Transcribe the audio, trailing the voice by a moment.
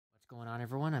Going on,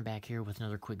 everyone? I'm back here with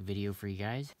another quick video for you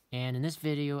guys, and in this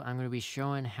video I'm going to be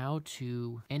showing how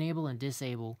to enable and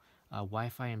disable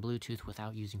Wi-Fi and Bluetooth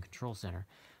without using Control Center.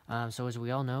 So as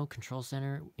we all know, Control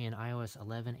Center in iOS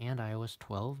 11 and iOS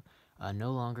 12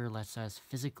 no longer lets us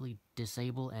physically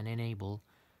disable and enable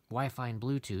Wi-Fi and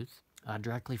Bluetooth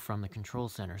directly from the Control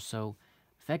Center. So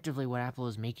effectively what Apple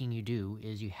is making you do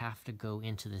is you have to go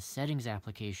into the settings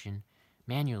application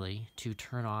manually to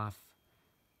turn off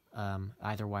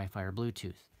either Wi-Fi or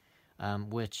Bluetooth,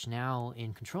 which now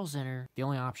in Control Center, the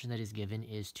only option that is given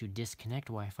is to disconnect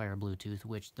Wi-Fi or Bluetooth,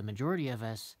 which the majority of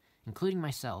us, including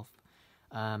myself,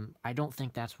 I don't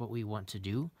think that's what we want to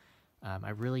do. I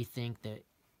really think that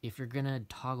if you're going to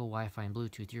toggle Wi-Fi and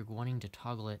Bluetooth, you're wanting to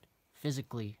toggle it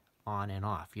physically on and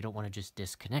off. You don't want to just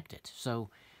disconnect it. So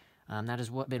that has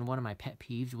been one of my pet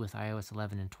peeves with iOS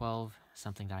 11 and 12,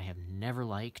 something that I have never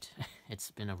liked.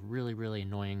 It's been a really, really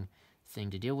annoying thing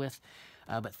to deal with,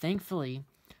 but thankfully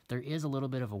there is a little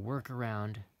bit of a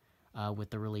workaround with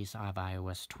the release of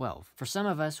iOS 12. For some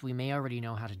of us, we may already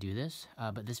know how to do this,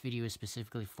 but this video is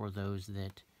specifically for those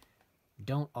that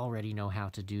don't already know how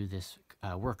to do this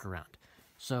workaround.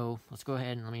 So let's go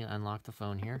ahead and let me unlock the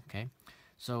phone here. Okay,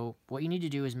 so what you need to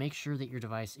do is make sure that your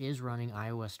device is running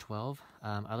iOS 12,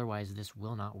 otherwise this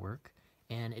will not work.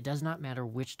 And it does not matter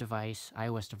which device,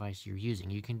 iOS device you're using.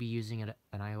 You can be using an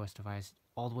iOS device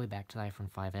all the way back to the iPhone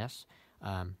 5S,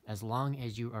 as long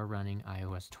as you are running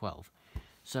iOS 12.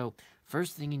 So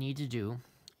first thing you need to do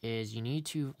is you need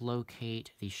to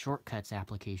locate the Shortcuts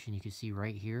application. You can see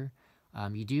right here.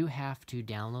 You do have to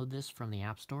download this from the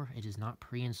App Store. It is not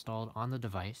pre-installed on the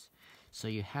device. So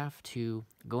you have to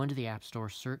go into the App Store,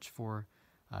 search for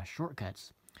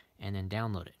Shortcuts, and then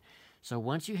download it. So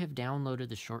once you have downloaded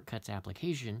the Shortcuts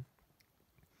application,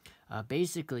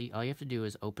 basically all you have to do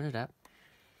is open it up,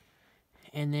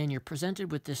 and then you're presented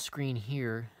with this screen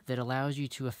here that allows you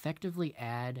to effectively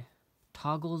add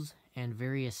toggles and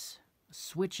various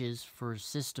switches for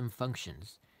system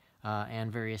functions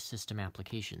and various system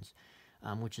applications,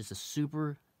 which is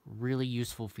a really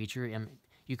useful feature. And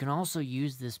you can also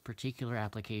use this particular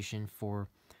application for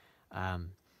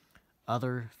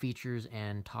other features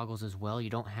and toggles as well. You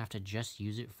don't have to just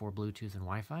use it for Bluetooth and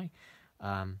Wi-Fi.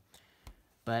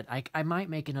 But I might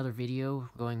make another video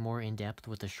going more in depth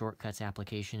with the Shortcuts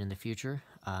application in the future.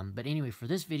 But anyway, for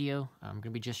this video, I'm going to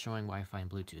be just showing Wi-Fi and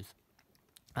Bluetooth.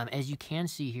 As you can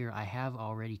see here, I have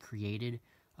already created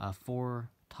 4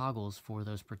 toggles for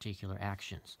those particular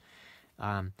actions.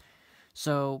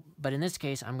 But in this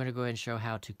case, I'm going to go ahead and show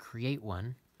how to create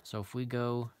one. So if we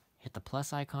go hit the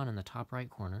plus icon in the top right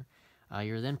corner,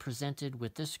 you're then presented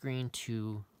with this screen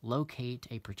to locate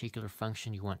a particular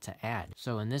function you want to add.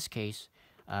 So in this case,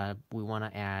 we want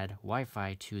to add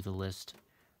Wi-Fi to the list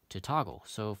to toggle.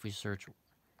 So if we search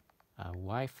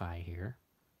Wi-Fi here,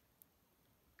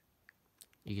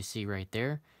 you can see right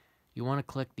there, you want to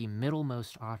click the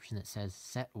middlemost option that says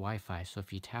Set Wi-Fi. So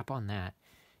if you tap on that,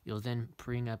 you'll then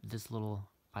bring up this little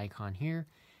icon here,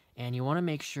 and you want to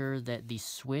make sure that the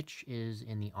switch is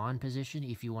in the on position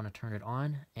if you want to turn it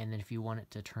on, and then if you want it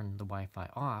to turn the Wi-Fi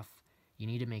off, you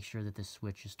need to make sure that the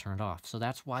switch is turned off. So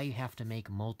that's why you have to make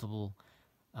multiple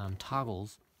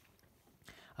toggles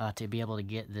to be able to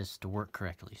get this to work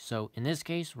correctly. So in this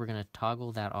case, we're going to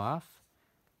toggle that off,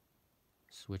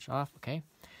 switch off, okay?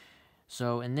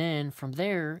 So, and then from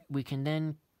there, we can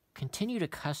then continue to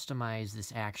customize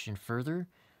this action further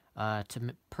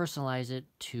to personalize it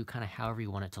to kind of however you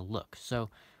want it to look. So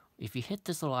if you hit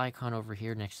this little icon over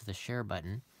here next to the share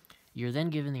button, you're then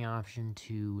given the option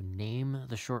to name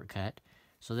the shortcut.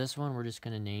 So this one we're just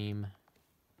going to name,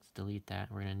 let's delete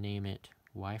that, we're going to name it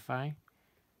Wi-Fi.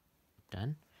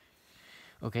 Done.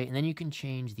 Okay, and then you can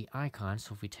change the icon.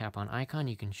 So if we tap on icon,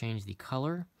 you can change the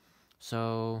color.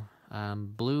 So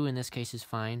blue in this case is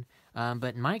fine,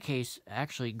 but in my case,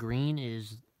 actually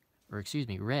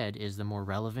red is the more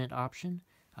relevant option,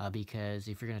 because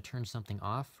if you're going to turn something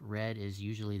off, red is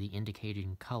usually the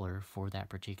indicating color for that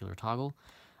particular toggle.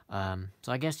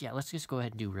 So I guess, yeah, let's just go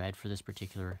ahead and do red for this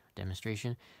particular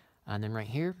demonstration. And then right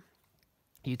here,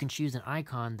 you can choose an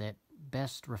icon that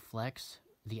best reflects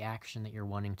the action that you're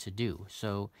wanting to do.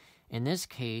 So in this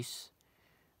case,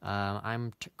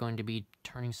 I'm going to be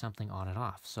turning something on and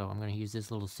off. So I'm going to use this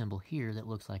little symbol here that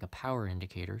looks like a power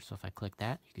indicator. So if I click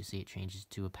that, you can see it changes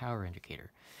to a power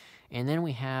indicator. And then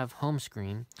we have home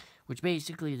screen, which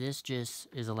basically this just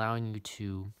is allowing you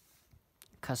to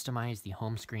customize the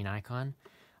home screen icon,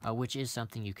 which is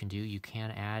something you can do. You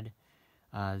can add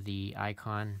the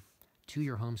icon to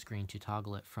your home screen to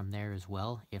toggle it from there as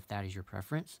well, if that is your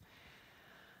preference.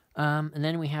 And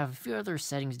then we have a few other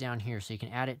settings down here. So you can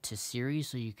add it to Siri,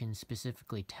 so you can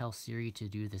specifically tell Siri to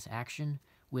do this action,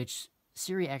 which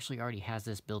Siri actually already has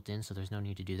this built in, so there's no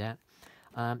need to do that.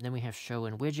 Then we have show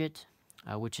in widget,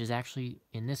 which is actually,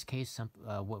 in this case,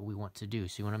 what we want to do.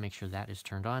 So you want to make sure that is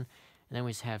turned on. And then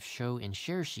we have show in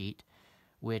share sheet,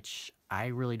 which I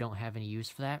really don't have any use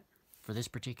for that for this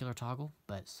particular toggle,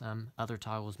 but some other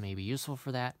toggles may be useful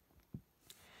for that.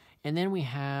 And then we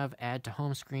have add to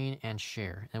home screen and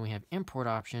share. Then we have import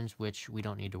options, which we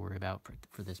don't need to worry about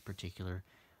for this particular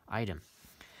item.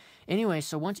 Anyway,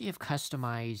 so once you have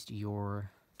customized your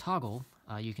toggle,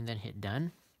 you can then hit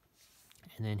done,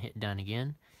 and then hit done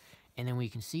again. And then we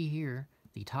can see here,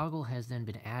 the toggle has then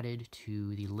been added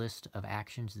to the list of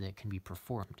actions that can be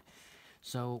performed.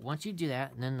 So once you do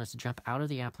that, then let's jump out of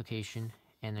the application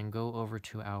and then go over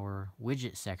to our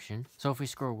widget section. So if we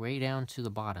scroll way down to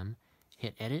the bottom,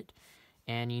 hit edit,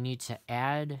 and you need to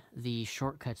add the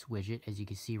shortcuts widget, as you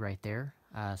can see right there.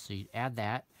 So you add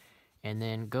that, and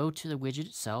then go to the widget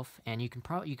itself, and you can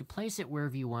place it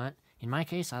wherever you want. In my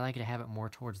case, I like to have it more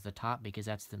towards the top because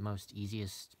that's the most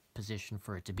easiest position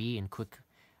for it to be and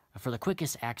for the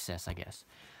quickest access, I guess.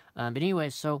 But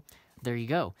anyway, so there you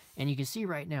go. And you can see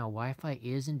right now, Wi-Fi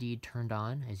is indeed turned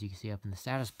on, as you can see up in the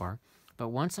status bar. But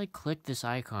once I click this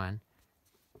icon,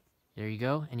 there you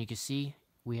go, and you can see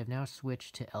we have now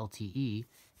switched to LTE.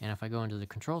 And if I go into the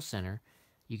control center,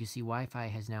 you can see Wi-Fi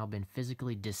has now been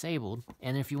physically disabled.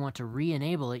 And if you want to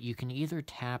re-enable it, you can either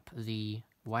tap the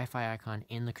Wi-Fi icon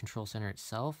in the control center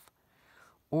itself,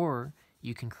 or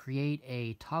you can create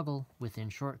a toggle within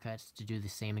Shortcuts to do the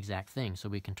same exact thing. So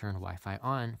we can turn Wi-Fi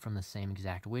on from the same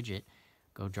exact widget,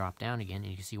 go drop down again, and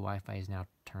you can see Wi-Fi is now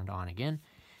turned on again.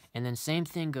 And then same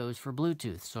thing goes for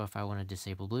Bluetooth. So if I want to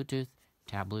disable Bluetooth,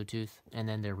 tap Bluetooth, and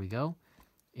then there we go.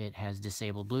 It has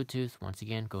disabled Bluetooth. Once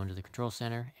again, go into the control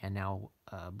center, and now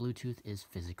Bluetooth is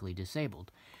physically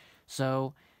disabled.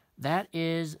 So that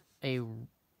is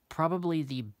probably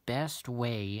the best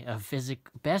way of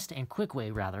best and quick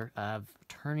way rather of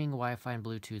turning Wi-Fi and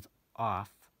Bluetooth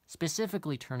off,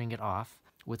 specifically turning it off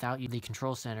without the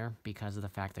control center, because of the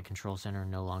fact that control center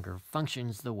no longer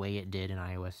functions the way it did in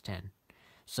iOS 10.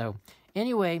 So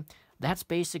anyway, that's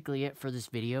basically it for this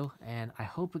video, and I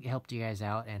hope it helped you guys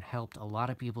out and helped a lot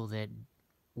of people that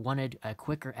wanted a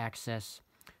quicker access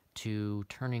to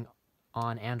turning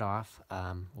on and off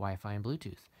Wi-Fi and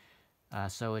Bluetooth.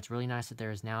 So it's really nice that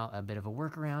there is now a bit of a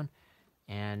workaround.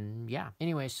 And yeah,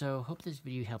 anyway, so hope this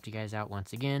video helped you guys out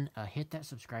once again. Hit that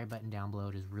subscribe button down below.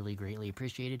 It is really greatly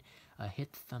appreciated.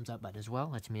 Hit the thumbs up button as well.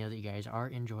 Lets me know that you guys are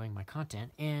enjoying my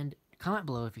content. And comment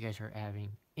below if you guys are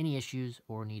having any issues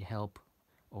or need help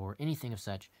or anything of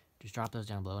such. Just drop those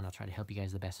down below and I'll try to help you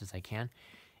guys the best as I can.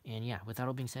 And yeah, with that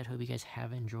all being said, hope you guys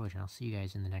have enjoyed, and I'll see you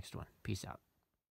guys in the next one. Peace out.